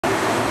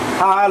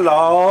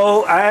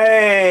Hello，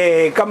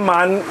 今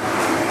晚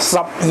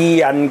12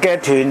人嘅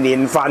團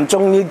年飯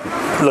終於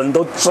輪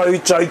到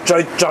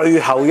最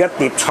後一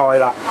碟菜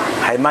啦，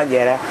係乜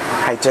嘢呢？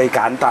係最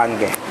簡單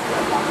嘅，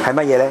係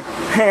乜嘢呢？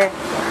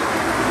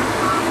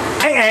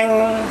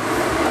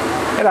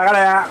俾大家睇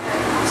下，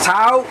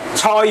炒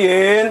菜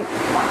遠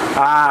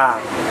啊！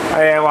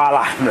話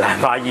難唔難，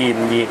話易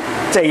唔易，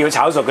即係要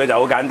炒熟佢就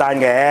好簡單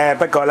嘅。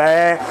不過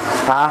呢，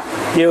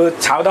要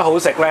炒得好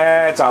食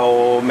呢，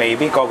就未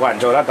必個個人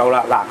做得到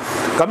啦。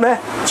嗱，咁呢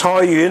菜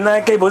遠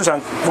呢，基本上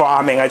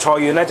話明係菜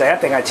遠呢，就一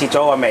定係切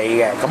咗個尾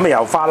嘅。咁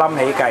由花冧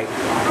起計，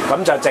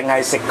咁就淨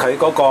係食佢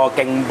嗰個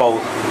莖部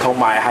同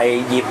埋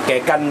係葉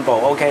嘅根部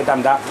 ，OK 得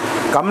唔得？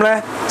咁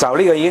呢，就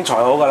呢個已經裁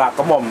好噶啦。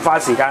咁我唔花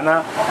時間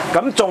啦。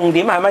咁重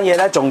點係乜嘢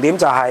呢？重點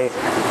就係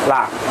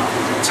嗱。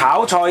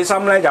炒菜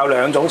心咧有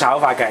兩種炒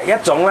法嘅，一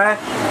種咧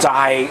就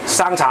係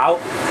生炒，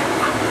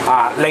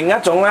另一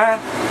種咧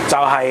就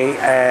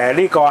係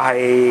呢個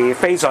係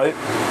飛水。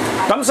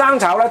咁生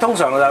炒咧通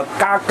常就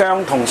加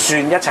薑同蒜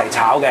一齊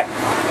炒嘅。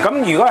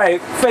咁如果係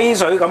飛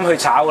水咁去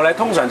炒嘅咧，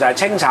通常就係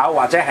清炒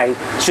或者係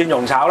蒜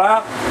蓉炒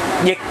啦，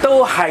亦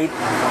都係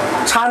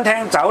餐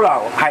廳酒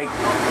樓係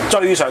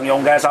最常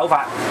用嘅手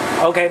法。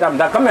OK 得唔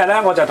得？今日咧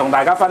我就同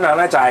大家分享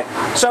咧就係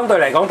相對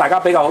嚟講大家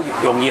比較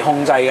容易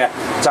控制嘅，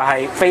就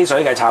係飛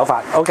水嘅炒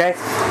法。OK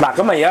嗱，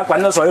咁而家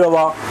滾咗水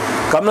咯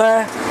喎，咁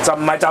咧就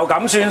唔係就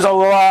咁算數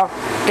嘅喎。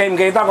記唔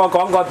記得我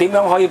講過點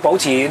樣可以保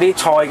持啲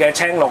菜嘅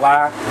青綠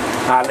啊？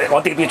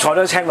我碟菜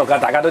都青綠㗎，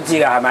大家都知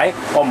㗎係咪？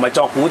我唔係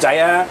作古仔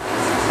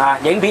啊！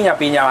影片入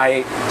邊又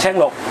係青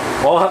綠，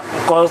我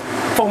個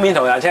封面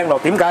圖又係青綠。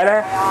點解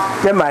咧？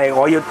因為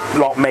我要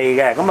落味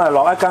嘅，咁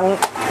落一羹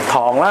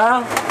糖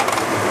啦。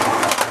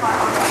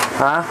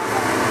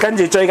跟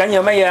住最緊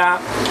要乜嘢啊？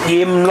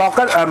鹽唔落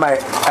得唔係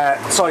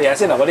sorry 啊，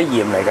先落嗰啲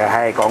鹽嚟嘅，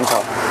係講錯。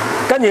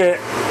跟住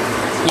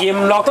鹽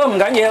唔落都唔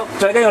緊要，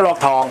最緊要落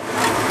糖。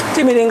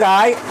知唔知點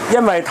解？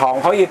因為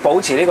糖可以保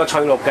持呢個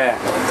翠綠嘅。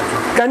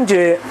跟住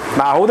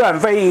好多人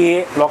非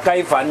議落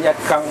雞粉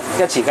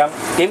一匙羹，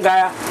點解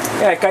啊？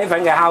因為雞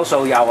粉嘅酵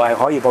素又係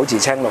可以保持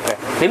青綠嘅。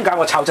點解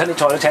我炒親啲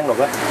菜都青綠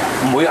咧？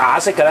唔會啞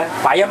色嘅咧，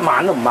擺一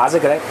晚都唔啞色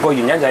嘅咧？個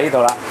原因就喺呢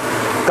度啦。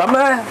咁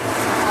咧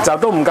就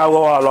都唔夠嘅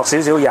喎，落少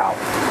少油。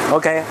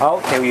OK， 好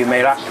調完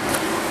味啦。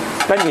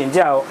跟住然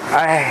之後，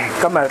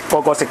今日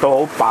個個食到好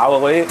飽喎，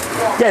嗰啲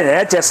一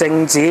人一隻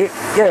聖子，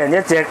一人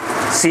一隻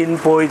扇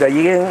貝就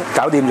已經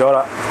搞掂咗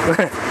啦，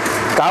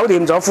搞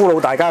掂咗俘虜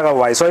大家嘅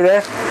胃。所以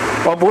咧，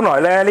我本來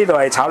咧呢度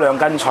係炒2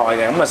斤菜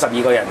嘅，咁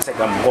12個人食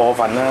就唔過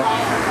分啦。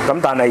咁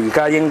但係而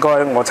家應該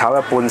我炒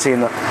一半先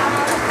啦，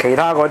其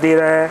他嗰啲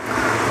咧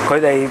佢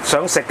哋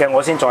想食嘅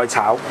我先再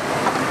炒。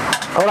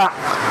好啦，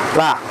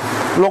嗱。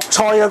淥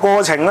菜嘅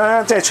過程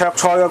啦，即係灼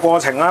菜嘅過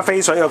程啦，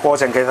飛水嘅過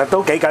程其實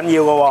都幾緊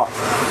要嘅喎。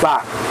嗱，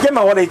因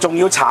為我哋仲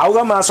要炒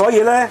噶嘛，所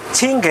以咧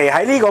千祈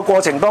喺呢個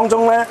過程當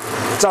中咧，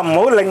就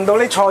唔好令到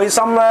啲菜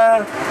心咧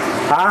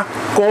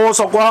過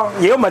熟喎。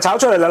如果唔係炒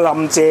出嚟就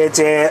腍謝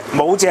謝，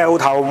冇嚼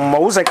頭唔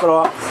好食嘅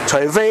咯。除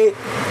非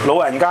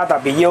老人家特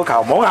別要求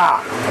冇牙，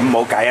咁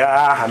冇計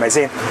啦，係咪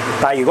先？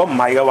但係如果唔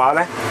係嘅話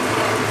咧，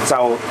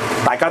就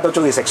大家都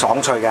中意食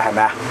爽脆嘅，係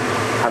咪啊？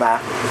係咪啊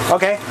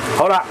 ？OK，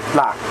 好啦，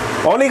嗱，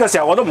我呢個時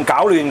候我都唔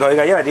搞亂佢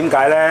嘅，因為點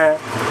解咧？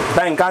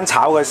等陣間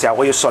炒嘅時候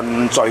我要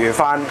順序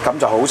翻，咁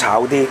就好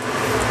炒啲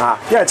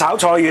因為炒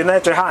菜遠咧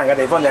最蝦人嘅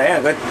地方就係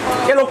因為佢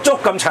一碌竹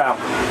咁長，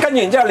跟住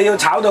然之後你要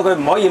炒到佢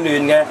唔可以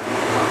亂嘅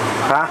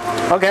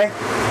OK，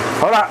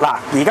 好啦，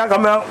嗱，而家咁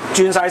樣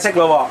轉晒色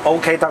咯喎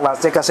 ，OK 得啦，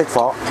即刻熄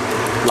火，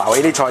撈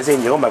起啲菜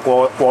先，如果唔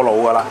係過老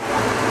噶啦。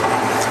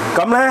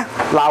咁咧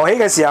撈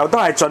起嘅時候都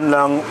係盡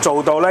量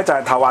做到咧，就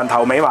係頭還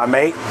頭尾還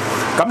尾。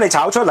咁你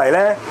炒出嚟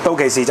咧，到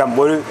期時就唔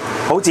會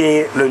好似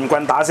亂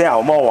棍打死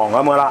牛魔王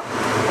咁噶啦。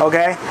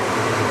OK，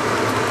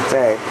 即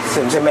係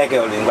識唔識咩叫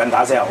做亂棍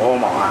打死牛魔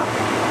王啊？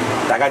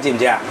大家知唔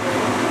知啊？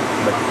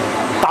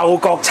鬥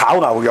角炒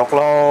牛肉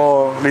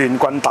咯，亂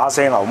棍打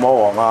死牛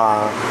魔王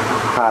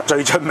啊！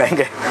最出名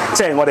嘅，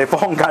即係我哋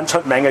坊間出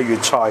名嘅粵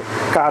菜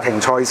家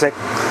庭菜式。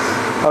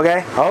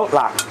OK， 好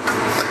嗱。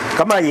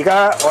咁而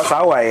家我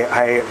稍為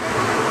係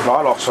落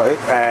一落水，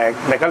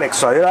瀝一瀝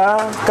水啦，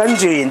跟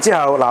住然之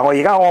後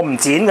嗱，我唔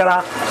剪㗎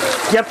啦，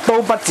一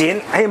刀不剪，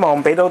希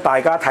望俾到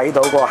大家睇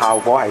到個效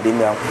果係點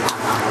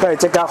樣。跟住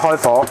即刻開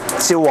火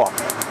燒鑊。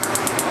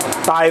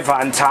大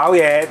飯炒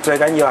嘢最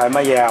緊要係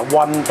乜嘢啊？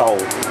溫度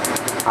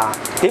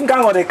點解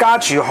我哋家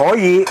廚可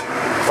以，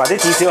或者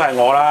至少係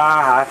我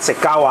啦食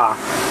家話，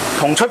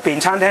同出邊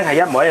餐廳係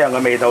一模一樣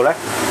嘅味道呢？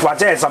或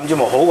者係甚至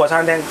乎好過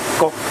餐廳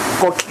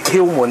個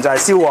竅門就係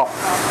燒鑊，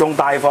用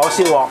大火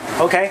燒鑊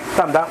 ，OK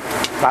得唔得？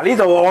嗱，呢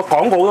度我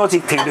講過好多次，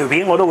條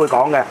片我都會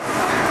講嘅，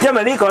因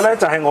為呢個呢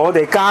就係我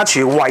哋家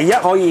廚唯一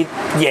可以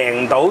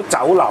贏到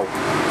酒樓、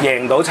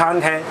贏到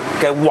餐廳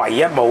嘅唯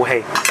一武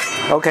器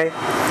 ，OK。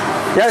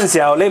有陣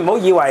時候你唔好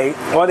以為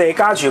我哋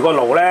家廚個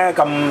爐呢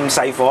咁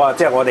細火啊，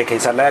即係我哋其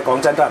實呢講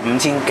真都係5000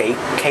幾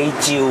K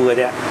焦嘅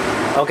啫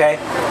 ，OK。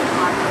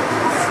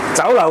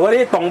酒樓嗰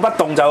啲動不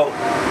動就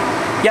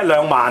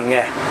1-2萬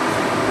嘅，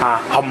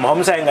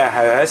冚聲嘅，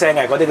係聲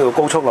嘅，嗰啲叫做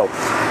高速爐。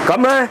咁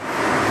咧，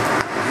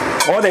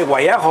我哋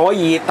唯一可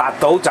以達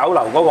到酒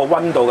樓嗰個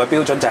溫度嘅標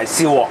準就係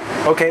燒鑊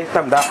 ，OK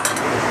得唔得？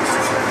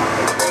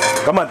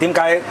咁啊，點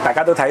解大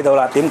家都睇到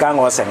啦？點解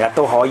我成日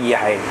都可以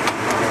係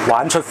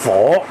玩出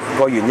火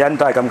個原因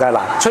都係咁解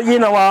啦。出煙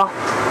啦喎，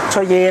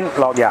出煙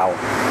落油，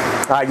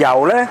啊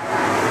油咧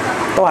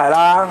都係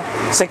啦，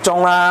適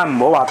中啦，唔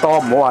好話多，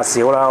唔好話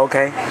少啦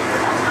 ，OK。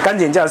跟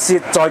住然之後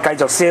燒，再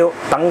繼續燒，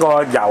等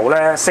個油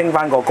咧升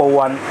翻個高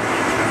溫。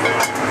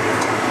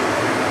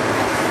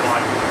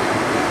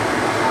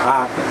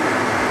啊，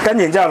跟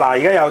住然之後嗱，而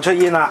家又出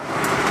煙啦，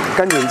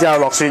跟住然之後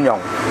落蒜蓉。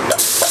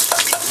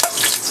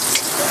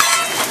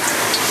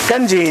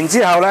跟住然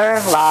之後咧，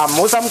嗱唔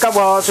好心急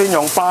喎，蒜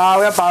蓉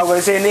爆一爆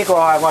佢先，呢個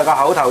係我哋個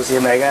口頭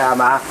禪嚟嘅，係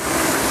嘛？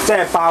即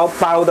係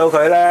爆到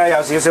佢咧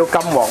有少少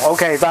金黃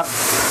 ，OK 得。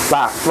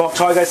嗱落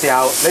菜嘅時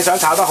候，你想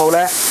炒得好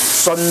咧，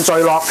順序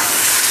落，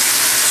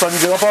順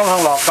住個方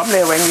向落，咁你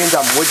永遠就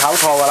唔會炒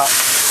錯噶啦。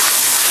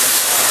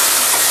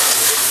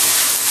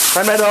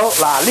睇唔睇到？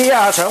嗱呢一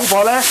下搶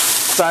火咧，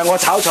就係我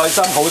炒菜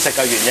心好食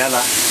嘅原因啦。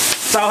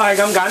就係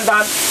咁簡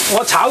單，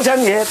我炒親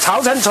嘢、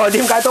炒親菜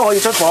點解都可以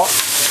出火？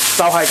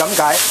就係咁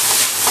解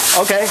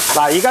 ，OK。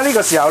嗱，而家呢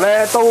個時候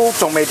咧都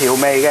仲未調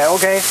味嘅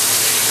 ，OK，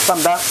 得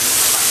唔得？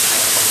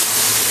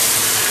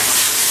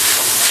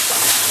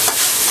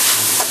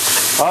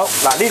好，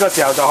嗱呢個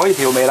時候就可以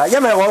調味啦，因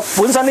為我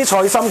本身啲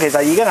菜心其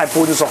實已經係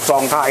半熟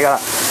狀態㗎啦，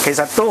其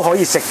實都可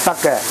以食得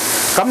嘅。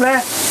咁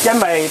咧，因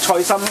為菜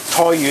心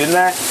菜遠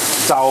咧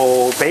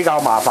就比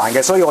較麻煩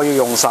嘅，所以我要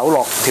用手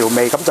落調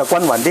味，咁就均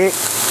勻啲。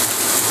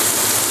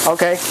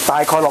OK，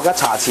 大概落1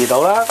茶匙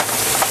度啦。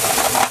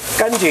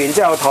跟住然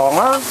之後糖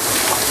啦，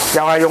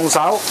又係用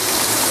手，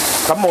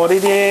咁我呢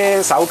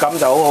啲手感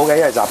就好好嘅，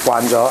因為習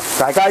慣咗。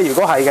大家如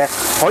果係嘅，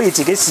可以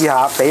自己試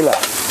下比量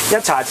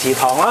，1茶匙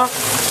糖啦，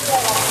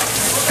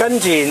跟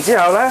住然之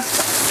後咧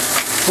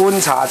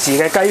半茶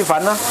匙嘅雞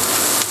粉啦，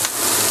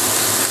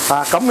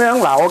啊咁樣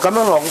嗱，我咁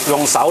樣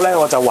用手咧，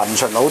我就勻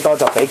勻好多，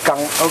就比羹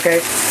 ，OK，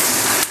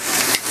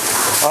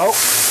 好，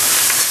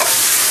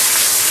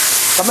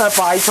咁啊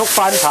快速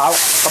翻炒，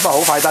咁啊好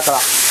快得㗎啦。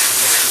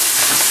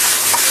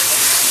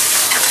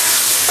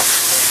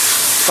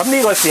咁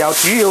呢個時候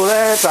主要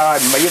咧就係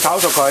唔係要炒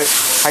熟佢，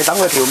係等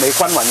佢調味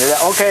均勻嘅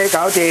啫。OK，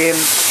 搞掂，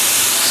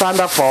閂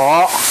得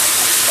火，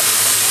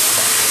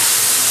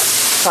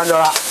閂咗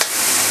啦。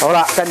好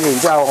啦，跟住然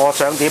之後我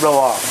上碟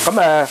咯喎。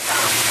咁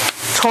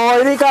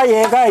菜呢家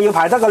嘢梗係要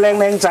排得個靚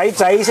靚仔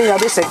仔先有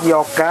啲食慾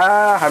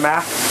㗎，係咪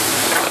啊？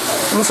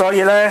咁所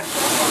以咧，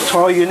菜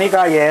遠呢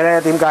家嘢咧，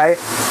點解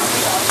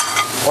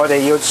我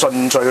哋要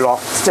順序落，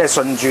即係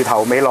順住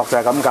頭尾落就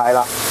係咁解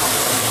啦。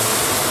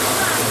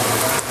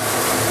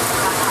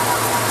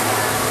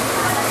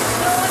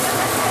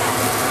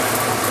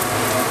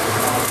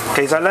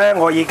其實咧，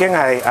我已經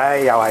係，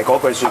又係嗰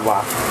句説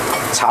話，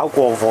炒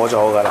過火咗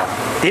㗎啦。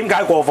點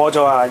解過火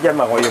咗啊？因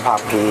為我要拍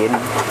片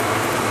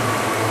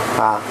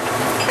啊。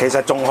其實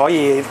仲可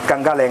以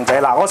更加靚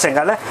仔嗱。我成日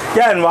咧，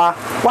有人話：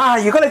哇！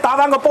如果你打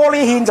翻個玻璃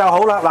芡就好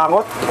啦。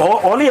嗱，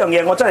我呢樣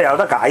嘢我真係有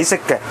得解釋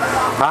嘅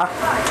嚇。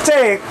即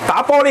係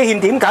打玻璃芡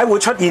點解會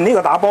出現呢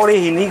個打玻璃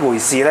芡呢回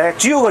事咧？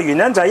主要嘅原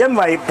因就係因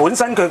為本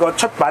身佢個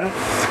出品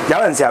有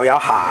陣時候有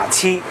瑕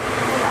疵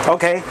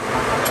 ，OK，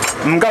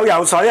 唔夠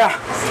游水啊。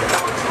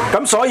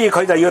咁所以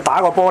佢就要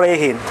打個玻璃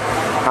芡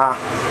啊！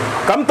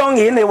咁當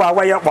然你話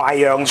喂有淮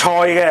揚菜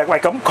嘅，喂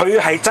咁佢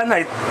係真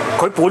係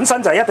佢本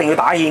身就一定要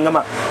打芡噶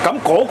嘛。咁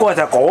嗰個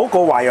就嗰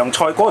個淮揚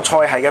菜嗰個菜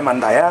係嘅問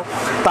題啊。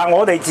但係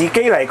我哋自己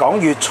嚟講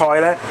粵菜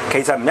咧，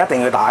其實唔一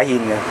定要打芡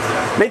嘅。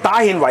你打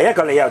芡唯一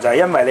嘅理由就係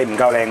因為你唔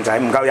夠靚仔，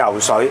唔夠游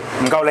水，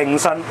唔夠靚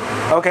身。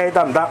OK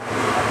得唔得？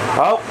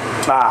好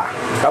嗱，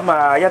咁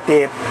啊一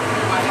碟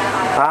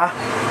啊！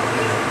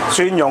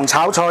蒜蓉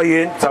炒菜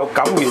遠就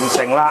咁完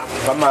成啦，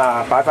咁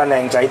啊擺翻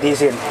靚仔啲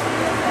先，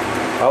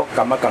好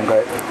撳一撳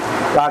佢。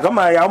嗱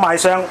咁啊有賣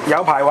相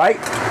有排位，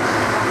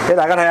俾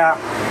大家睇下。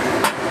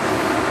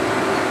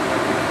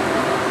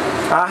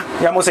啊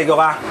有冇食肉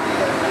啊？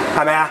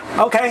係咪啊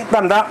 ？OK 得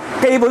唔得？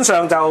基本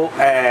上就唔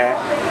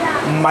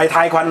係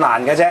太困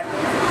難嘅啫。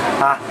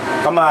啊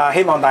咁啊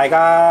希望大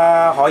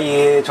家可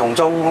以從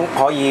中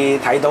可以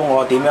睇到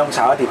我點樣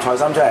炒一碟菜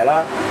心出嚟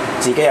啦，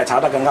自己又炒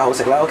得更加好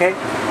食啦。OK。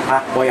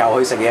我又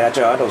去食嘢啦，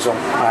最後一道餸，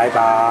拜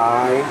拜。